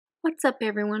What's up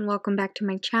everyone? Welcome back to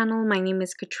my channel. My name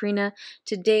is Katrina.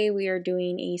 Today we are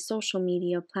doing a social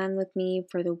media plan with me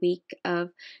for the week of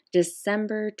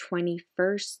December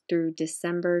 21st through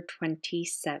December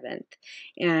 27th.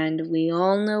 And we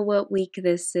all know what week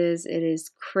this is. It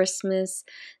is Christmas,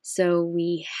 so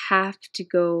we have to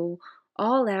go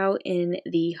all out in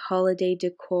the holiday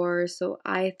decor. So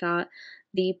I thought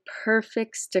the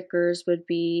perfect stickers would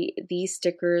be these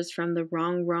stickers from the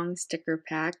Wrong sticker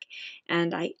pack,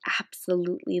 and I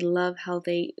absolutely love how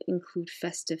they include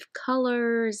festive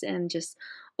colors and just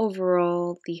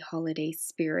overall the holiday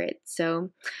spirit. So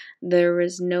there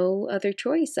was no other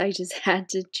choice. I just had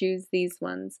to choose these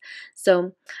ones.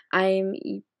 So I'm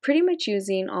pretty much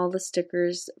using all the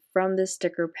stickers from the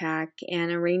sticker pack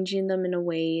and arranging them in a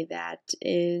way that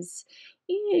is,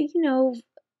 you know,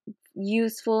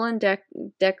 useful and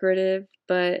decorative,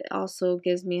 but also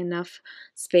gives me enough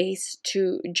space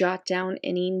to jot down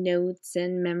any notes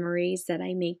and memories that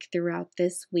I make throughout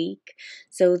this week.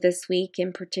 So this week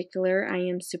in particular, I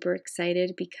am super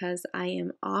excited because I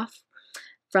am off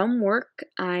from work.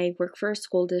 I work for a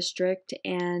school district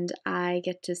and I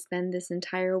get to spend this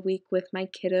entire week with my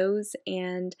kiddos,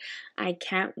 and I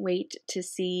can't wait to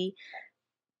see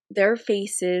their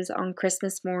faces on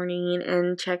Christmas morning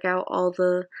and check out all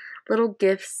the little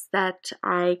gifts that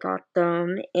I got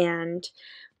them, and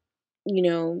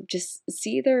just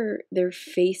see their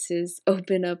faces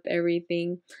open up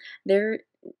everything. They're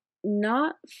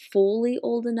not fully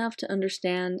old enough to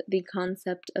understand the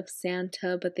concept of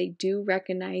Santa, but they do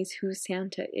recognize who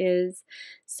Santa is.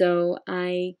 So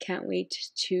I can't wait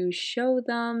to show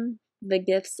them the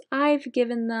gifts I've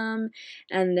given them,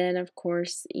 and then, of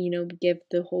course, give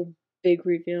the whole big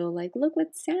reveal like, look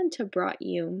what Santa brought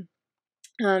you.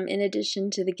 In addition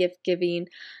to the gift giving,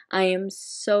 I am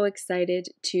so excited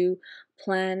to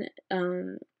plan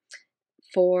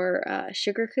for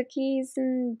sugar cookies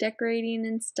and decorating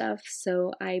and stuff.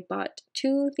 So I bought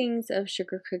 2 things of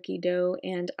sugar cookie dough,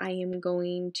 and I am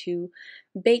going to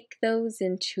bake those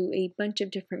into a bunch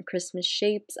of different Christmas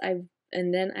shapes.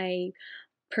 And then I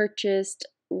purchased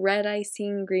red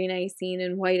icing, green icing,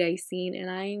 and white icing, and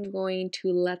I'm going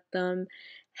to let them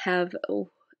have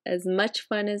as much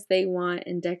fun as they want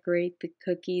and decorate the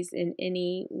cookies in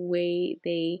any way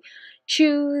they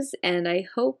choose. And I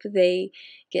hope they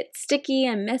get sticky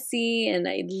and messy, and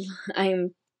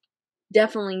I'm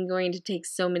definitely going to take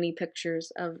so many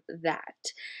pictures of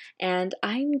that. And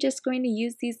I'm just going to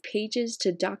use these pages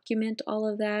to document all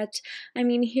of that. I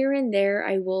mean, here and there,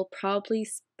 I will probably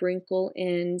sprinkle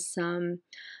in some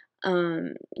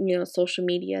social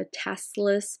media task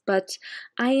lists, but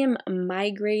I am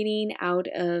migrating out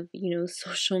of,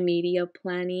 social media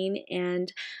planning,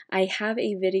 and I have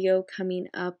a video coming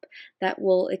up that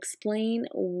will explain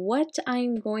what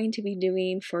I'm going to be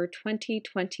doing for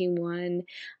 2021.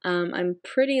 I'm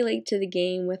pretty late to the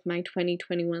game with my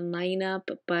 2021 lineup,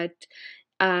 but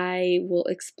I will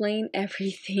explain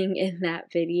everything in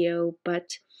that video.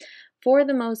 But for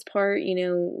the most part,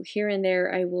 here and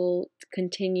there, I will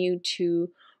continue to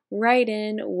write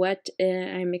in what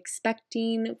I'm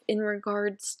expecting in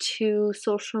regards to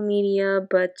social media,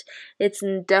 but it's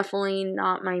definitely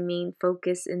not my main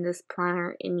focus in this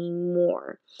planner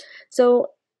anymore. So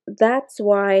that's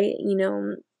why,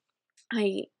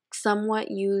 I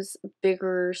somewhat use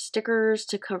bigger stickers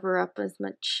to cover up as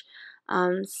much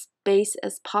space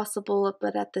as possible,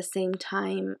 but at the same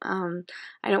time,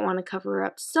 I don't want to cover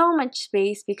up so much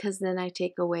space because then I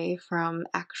take away from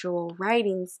actual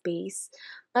writing space.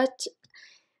 But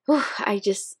whew,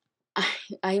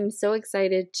 I'm so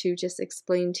excited to just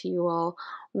explain to you all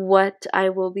what I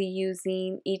will be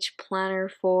using each planner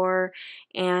for,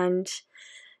 and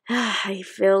I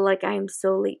feel like I'm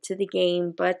so late to the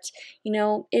game, but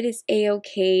it is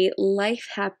a-okay. Life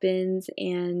happens,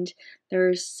 and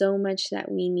there's so much that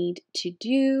we need to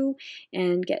do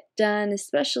and get done,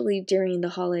 especially during the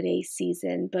holiday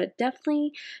season. But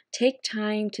definitely take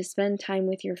time to spend time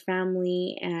with your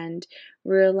family and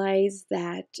realize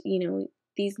that,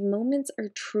 these moments are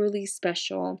truly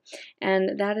special,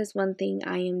 and that is one thing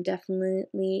I am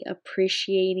definitely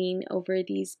appreciating over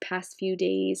these past few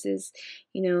days is,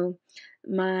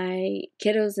 my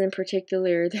kiddos in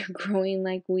particular, they're growing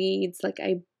like weeds.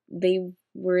 They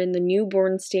were in the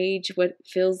newborn stage what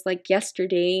feels like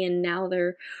yesterday, and now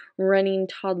they're running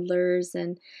toddlers.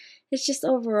 And it's just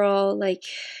overall like,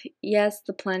 yes,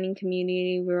 the planning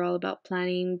community, we're all about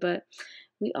planning, but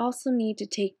we also need to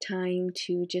take time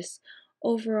to just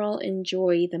overall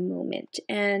enjoy the moment.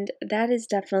 And that is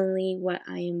definitely what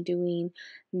I am doing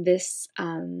this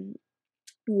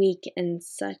week and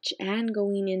such, and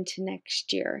going into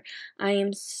next year. I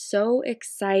am so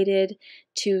excited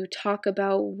to talk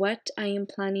about what I am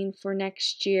planning for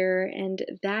next year, and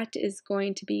that is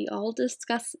going to be all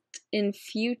discussed in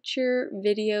future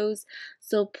videos.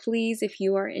 So please, if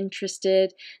you are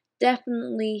interested,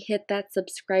 definitely hit that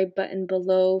subscribe button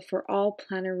below for all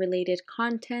planner related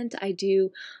content. I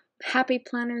do happy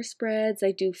planner spreads,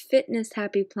 I do fitness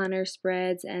happy planner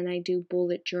spreads, and I do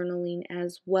bullet journaling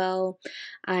as well.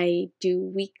 I do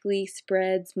weekly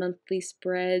spreads, monthly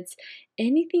spreads,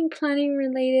 anything planning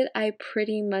related I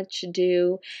pretty much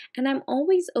do, and I'm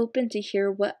always open to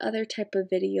hear what other type of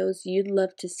videos you'd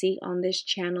love to see on this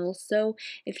channel. So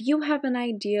if you have an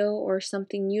idea or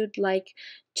something you'd like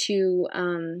to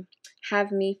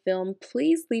have me film,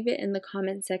 please leave it in the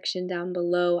comment section down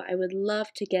below. I would love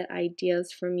to get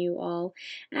ideas from you all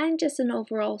and just an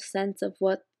overall sense of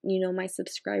what my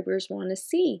subscribers want to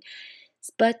see.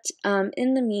 But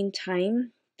in the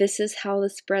meantime, this is how the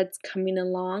spread's coming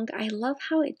along. I love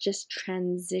how it just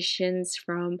transitions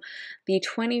from the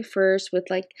 21st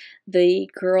with like the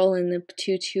girl in the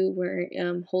tutu where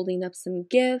holding up some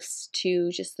gifts to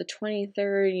just the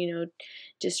 23rd,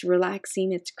 just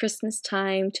relaxing, it's Christmas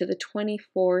time, to the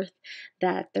 24th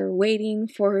that they're waiting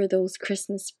for those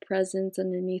Christmas presents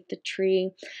underneath the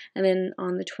tree. And then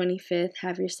on the 25th,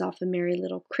 have yourself a merry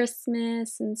little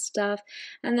Christmas and stuff.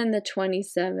 And then the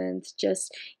 27th,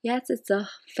 just, yes, it's a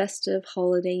festive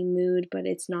holiday mood, but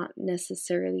it's not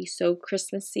necessarily so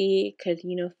Christmassy. It could,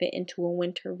 fit into a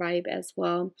winter vibe as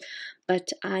well. But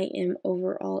I am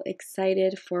overall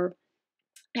excited for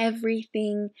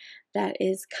everything that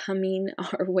is coming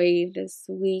our way this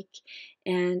week.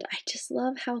 And I just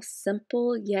love how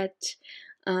simple yet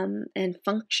and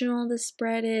functional the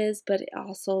spread is, but it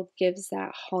also gives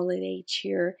that holiday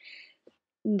cheer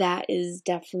that is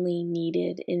definitely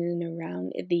needed in and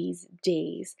around these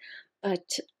days. But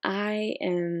I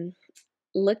am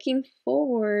looking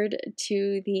forward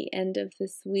to the end of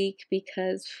this week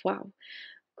because, wow,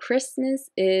 Christmas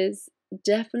is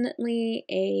definitely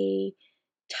a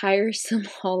tiresome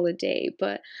holiday,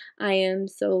 but I am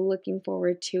so looking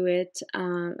forward to it.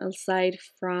 Aside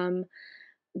from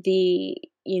the,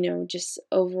 just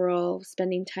overall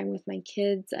spending time with my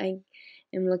kids, I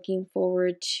am looking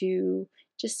forward to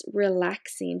just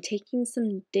relaxing, taking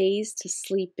some days to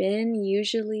sleep in.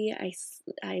 Usually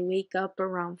I wake up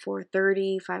around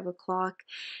 4:30, 5 o'clock,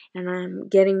 and I'm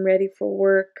getting ready for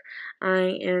work.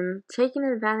 I am taking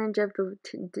advantage of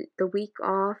the week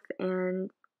off and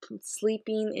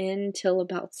sleeping in till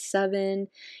about 7,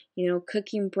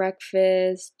 cooking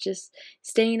breakfast, just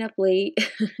staying up late.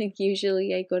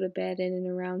 Usually I go to bed in and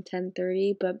around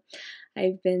 10:30, but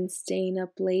I've been staying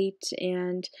up late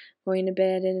and going to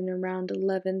bed in and around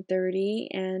 11:30,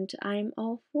 and I'm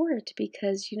all for it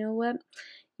because you know what?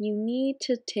 You need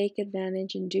to take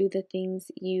advantage and do the things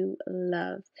you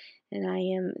love. And I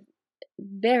am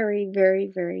very,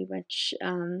 very, very much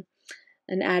an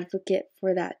advocate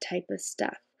for that type of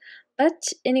stuff. But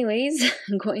anyways,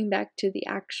 going back to the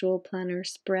actual planner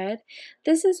spread,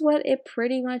 this is what it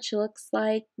pretty much looks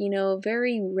like,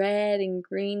 very red and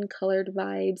green colored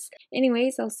vibes.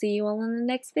 Anyways, I'll see you all in the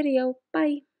next video.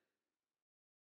 Bye!